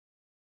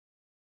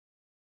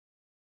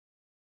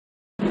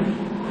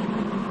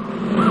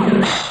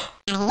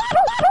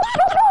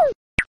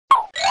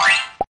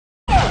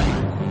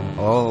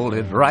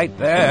it right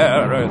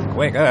there,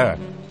 Earthquaker.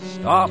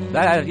 Stop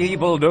that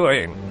evil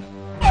doing.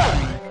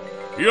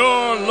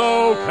 Your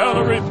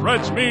low-calorie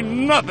threats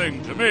mean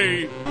nothing to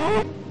me.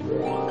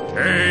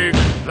 Take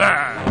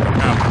that,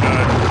 Captain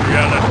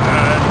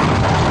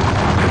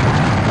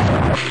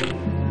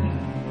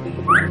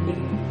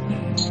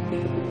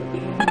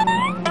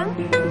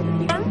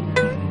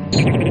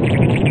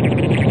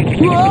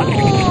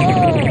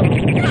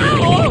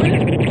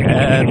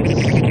And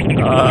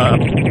stop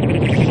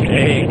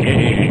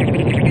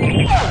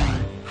shaking.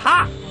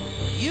 Ha!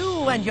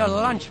 You and your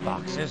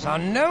lunchboxes are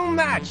no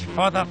match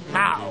for the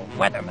foul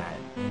weatherman.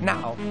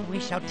 Now, we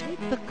shall take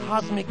the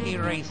cosmic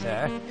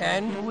eraser,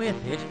 and with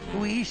it,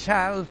 we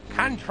shall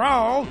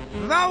control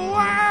the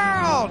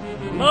world!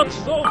 Not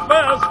so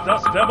fast,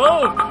 Dust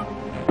Devil!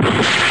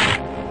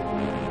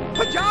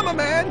 Pajama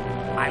Man!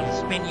 I'll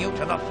spin you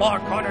to the four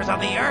corners of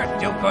the earth,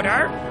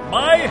 do-gooder!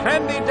 My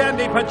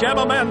handy-dandy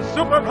Pajama Man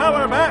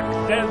Superpower Max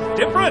says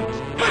different!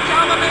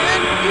 Pajama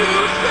Man, you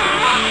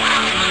suck!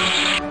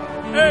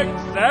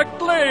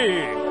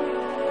 Exactly!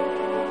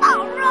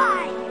 All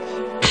right!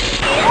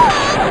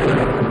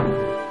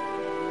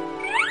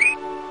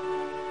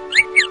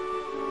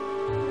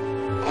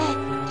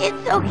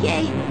 It's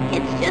okay.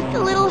 It's just a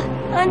little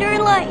thunder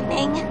and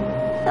lightning.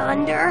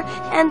 Thunder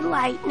and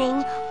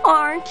lightning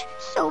aren't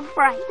so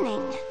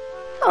frightening.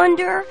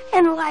 Thunder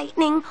and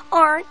lightning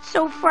aren't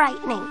so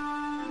frightening.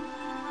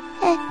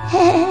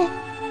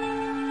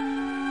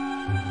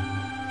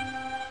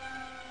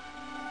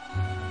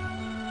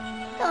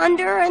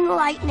 Thunder and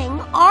lightning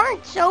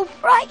aren't so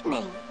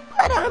frightening,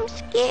 but I'm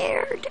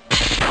scared.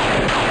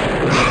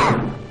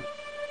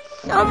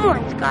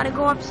 Someone's got to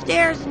go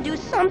upstairs and do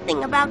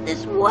something about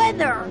this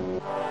weather.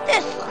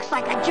 This looks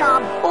like a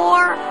job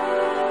for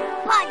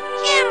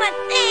Pajama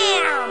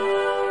Sam!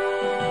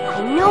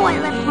 I know I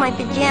left my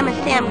Pajama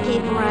Sam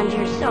cape around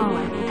here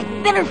somewhere. I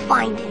better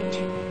find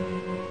it.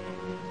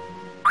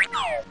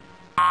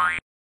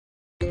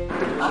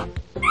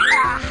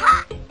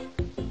 Aha!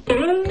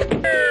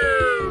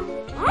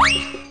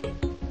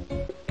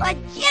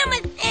 Pajama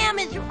Sam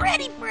is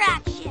ready for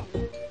action.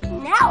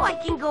 Now I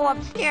can go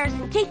upstairs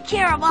and take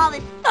care of all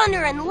this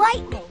thunder and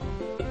lightning.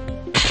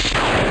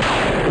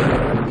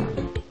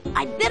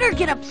 I better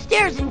get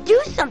upstairs and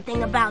do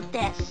something about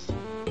this.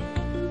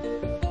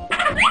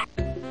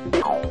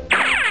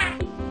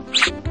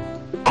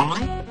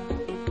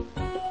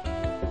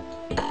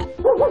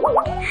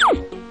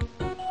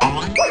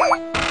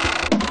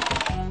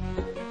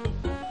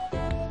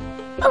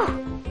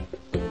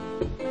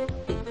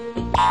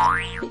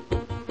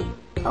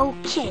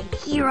 Okay,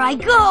 here I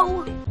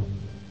go.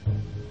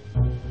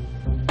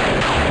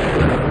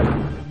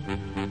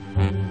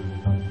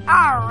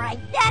 All right,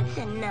 that's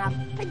enough.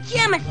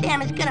 Pajama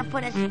Sam is gonna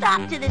put a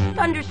stop to this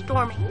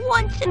thunderstorming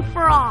once and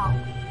for all.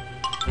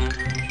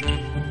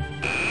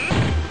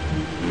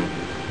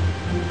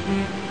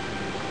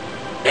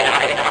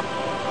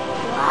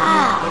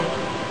 Wow.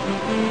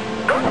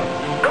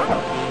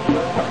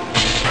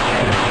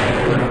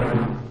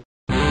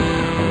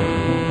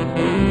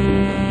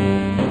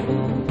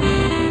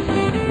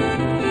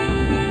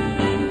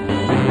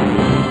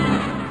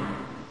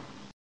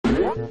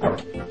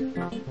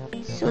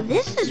 So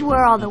this is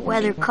where all the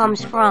weather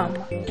comes from.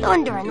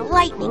 Thunder and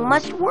lightning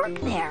must work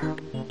there.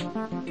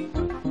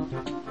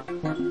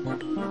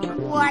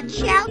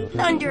 Watch out,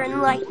 thunder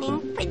and lightning.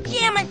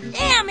 Pajama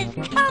Sam is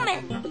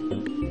coming.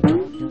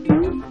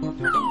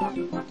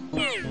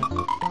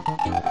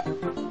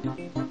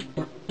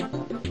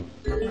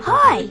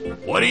 Hi.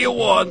 What do you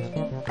want?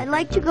 I'd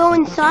like to go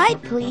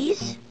inside,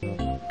 please.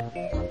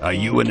 Are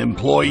you an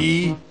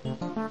employee?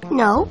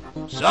 No.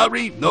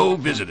 Sorry, no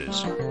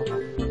visitors.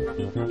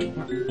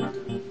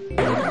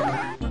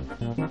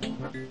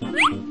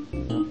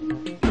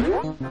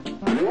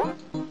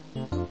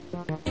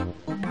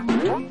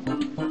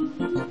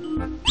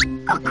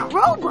 A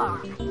crowbar.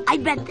 I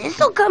bet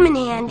this'll come in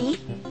handy.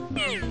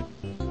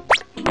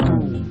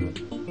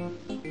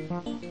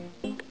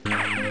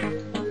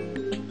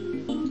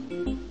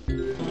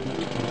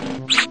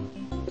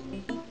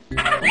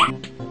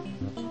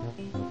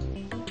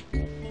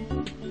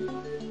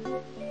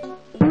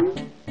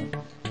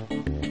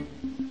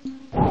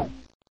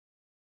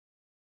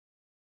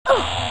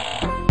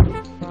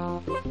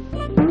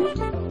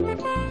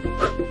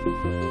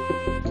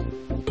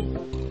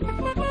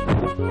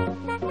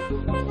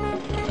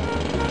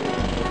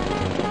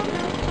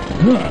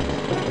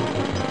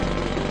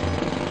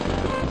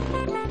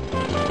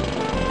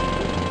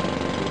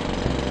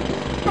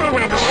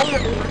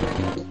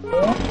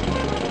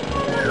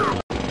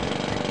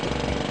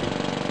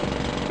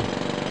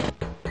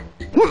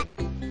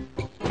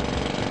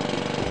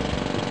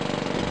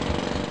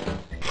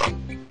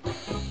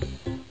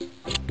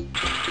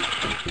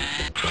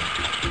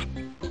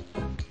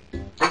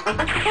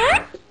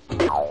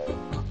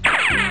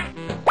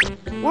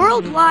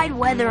 Worldwide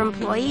Weather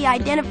Employee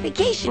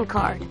Identification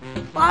Card.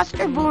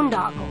 Foster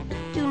Boondoggle.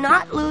 Do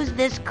not lose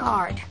this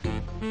card.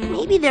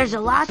 Maybe there's a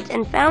lost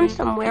and found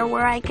somewhere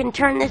where I can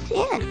turn this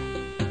in.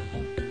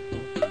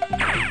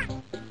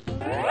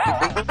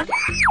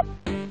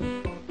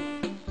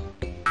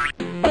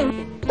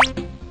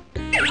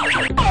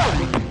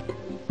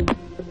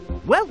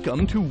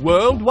 Welcome to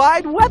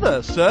Worldwide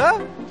Weather,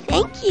 sir.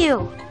 Thank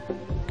you.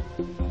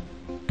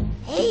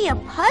 Hey, a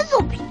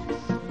puzzle piece.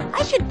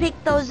 I should pick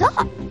those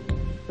up.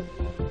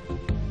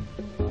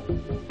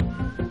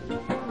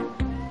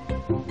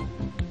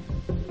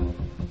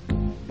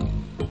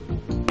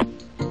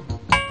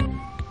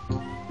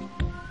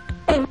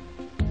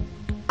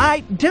 I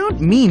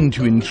don't mean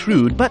to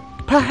intrude, but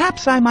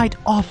perhaps I might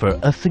offer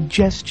a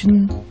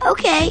suggestion.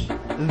 Okay.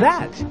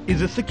 That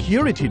is a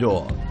security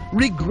door.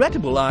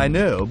 Regrettable, I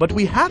know, but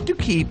we have to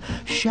keep,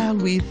 shall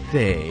we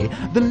say,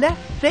 the less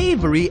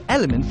savory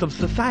elements of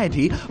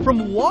society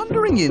from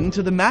wandering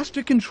into the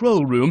master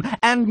control room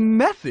and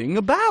messing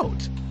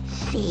about.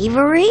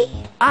 Savory?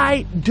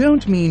 I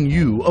don't mean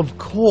you, of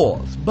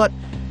course, but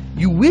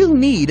you will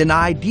need an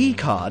ID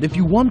card if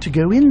you want to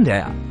go in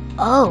there.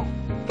 Oh,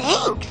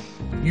 thanks.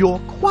 You're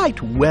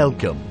quite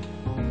welcome.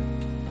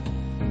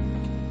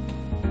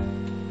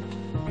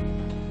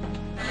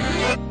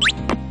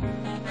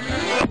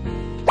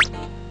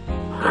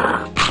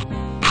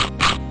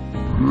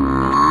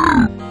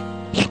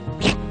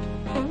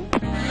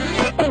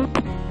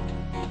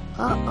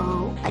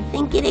 Uh-oh, I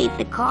think it ate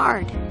the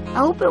card. I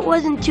hope it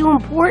wasn't too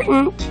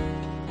important.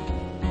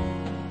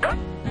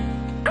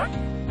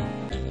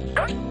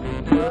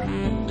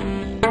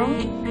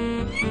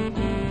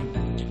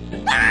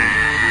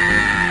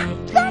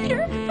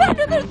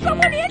 Thunder, there's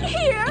someone in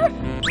here!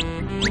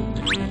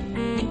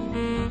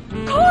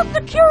 Call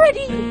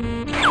security!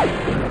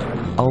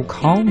 Oh,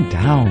 calm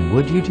down,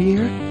 would you,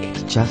 dear?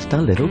 It's just a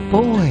little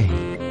boy.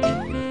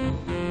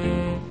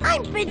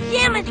 I'm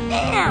Pajama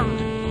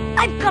Sam.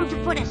 I've come to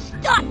put a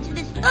stop to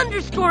this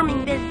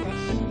thunderstorming business.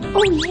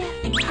 Oh, yeah.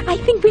 I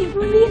think we've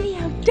really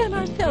outdone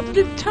ourselves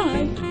this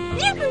time.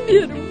 Isn't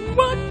it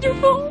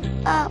wonderful?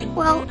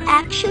 Well,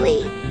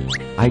 actually...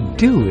 I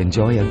do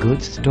enjoy a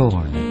good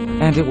storm,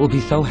 and it will be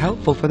so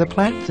helpful for the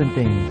plants and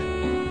things.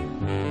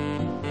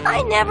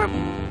 I never...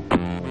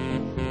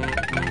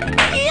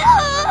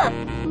 Yeah!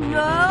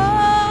 No!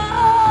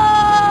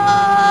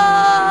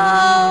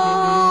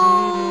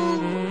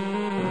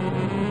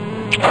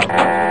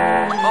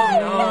 Oh,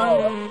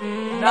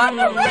 no! Not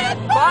the red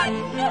button!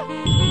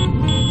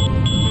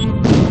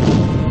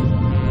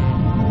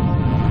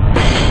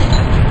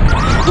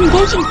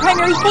 Engaging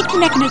primary safety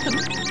mechanism.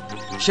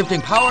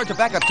 Shifting power to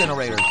backup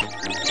generators.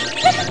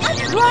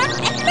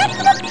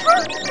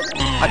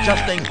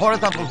 Adjusting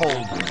horizontal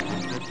hold.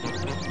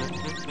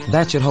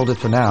 That should hold it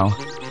for now.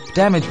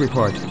 Damage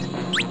report.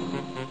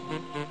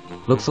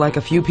 Looks like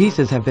a few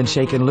pieces have been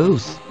shaken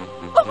loose.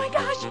 Oh my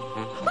gosh!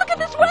 Look at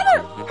this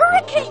weather!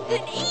 Hurricanes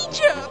in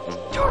Egypt!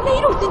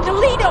 Tornadoes in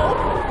Toledo!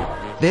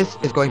 This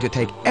is going to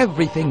take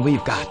everything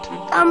we've got.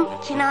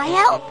 Can I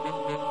help?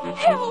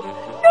 Help!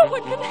 No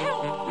one can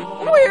help!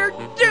 We're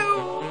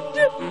doomed!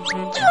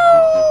 Doomed!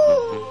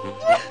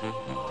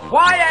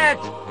 Quiet!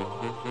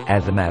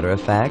 As a matter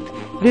of fact,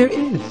 there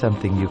is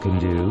something you can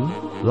do.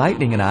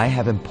 Lightning and I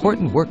have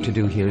important work to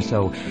do here,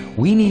 so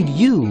we need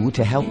you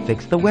to help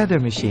fix the weather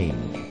machine.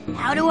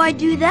 How do I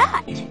do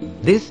that?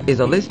 This is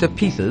a list of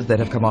pieces that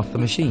have come off the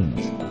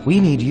machines. We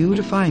need you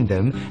to find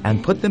them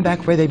and put them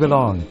back where they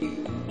belong.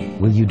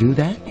 Will you do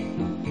that?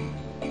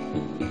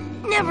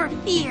 Never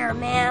fear,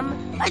 ma'am.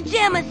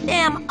 Pajama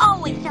Sam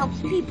always helps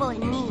people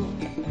in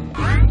need.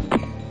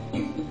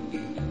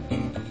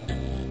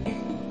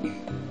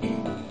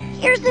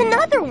 Here's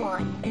another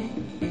one.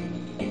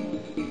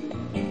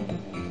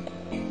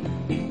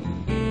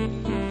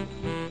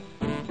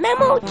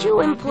 Memo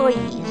to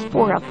employees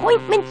for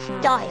appointments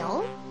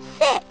dial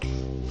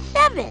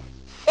 676.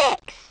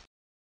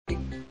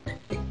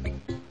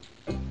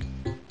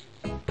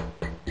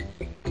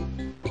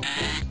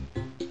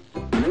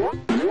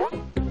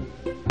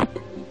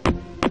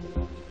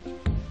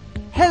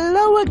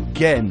 Hello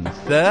again,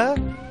 sir.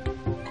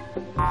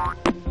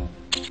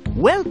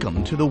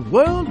 Welcome to the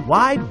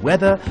Worldwide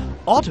Weather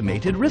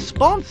Automated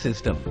Response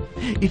System.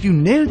 If you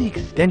know the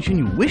extension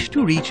you wish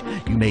to reach,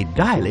 you may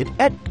dial it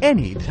at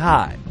any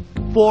time.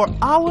 For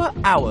our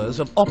hours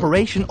of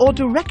operation or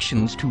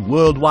directions to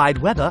Worldwide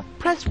Weather,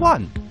 press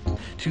 1.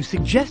 To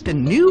suggest a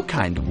new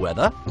kind of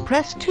weather,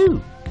 press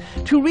 2.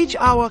 To reach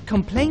our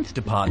complaints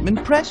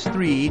department, press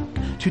 3.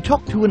 To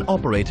talk to an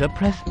operator,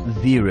 press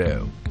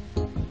 0.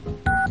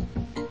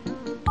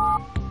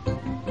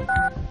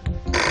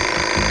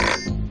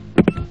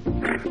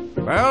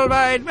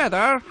 Worldwide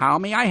Weather, how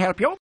may I help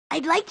you?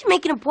 I'd like to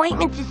make an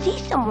appointment to see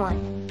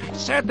someone.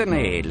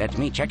 Certainly. Let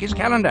me check his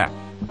calendar.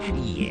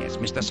 Yes,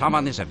 Mr.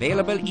 Summon is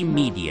available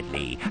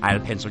immediately. I'll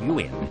pencil you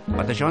in.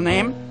 What is your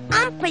name?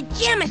 I'm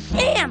Pajama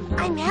Sam.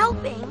 I'm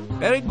helping.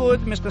 Very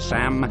good, Mr.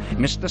 Sam.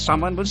 Mr.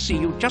 Summon will see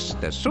you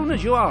just as soon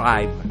as you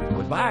arrive.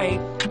 Goodbye.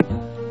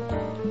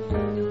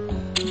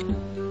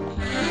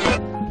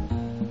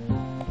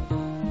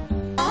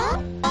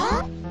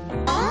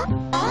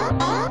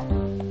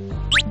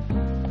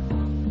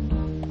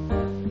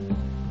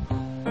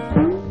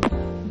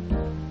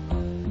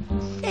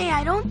 Say,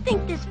 I don't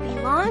think this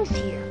belongs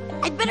here.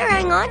 I'd better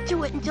hang on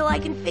to it until I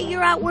can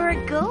figure out where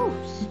it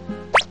goes.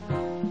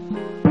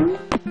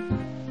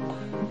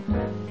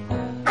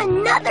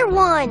 Another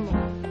one!